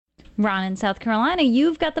Ron in South Carolina,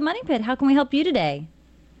 you've got the money pit. How can we help you today?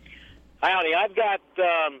 Howdy, I've got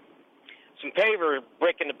some paver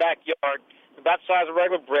brick in the backyard, about the size of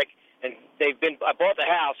regular brick, and I bought the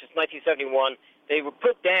house, it's 1971. They were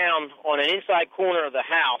put down on an inside corner of the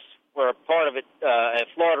house where a part of it, a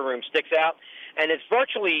Florida room, sticks out, and it's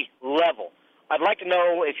virtually level. I'd like to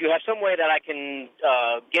know if you have some way that I can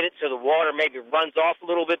get it so the water maybe runs off a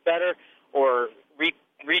little bit better, or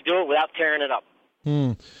redo it without tearing it up.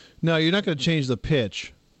 No, you're not going to change the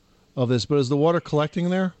pitch of this, but is the water collecting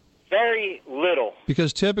there? Very little.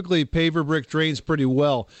 Because typically paver brick drains pretty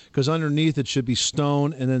well, because underneath it should be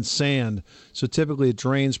stone and then sand. So typically it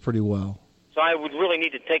drains pretty well. So I would really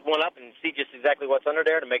need to take one up and see just exactly what's under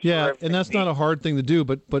there to make sure. Yeah, and that's not a hard thing to do.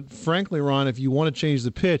 But frankly, Ron, if you want to change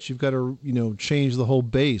the pitch, you've got to change the whole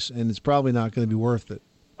base, and it's probably not going to be worth it.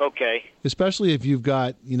 Okay. Especially if you've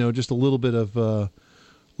got just a little bit of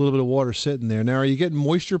water sitting there. Now, are you getting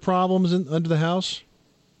moisture problems under the house?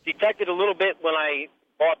 Detected a little bit when I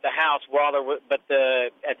bought the house, but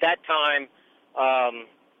at that time.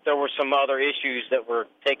 There were some other issues that were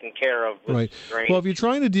taken care of. Right. Well, if you're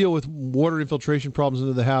trying to deal with water infiltration problems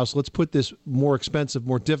into the house, let's put this more expensive,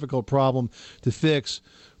 more difficult problem to fix,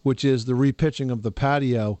 which is the repitching of the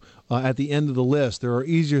patio at the end of the list. There are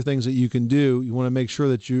easier things that you can do. You want to make sure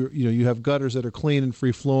that you have gutters that are clean and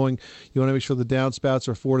free flowing. You want to make sure the downspouts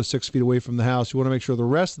are 4 to 6 feet away from the house. You want to make sure the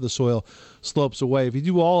rest of the soil slopes away. If you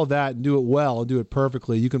do all of that and do it well and do it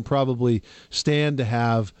perfectly, you can probably stand to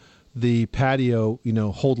have the patio,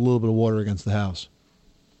 hold a little bit of water against the house.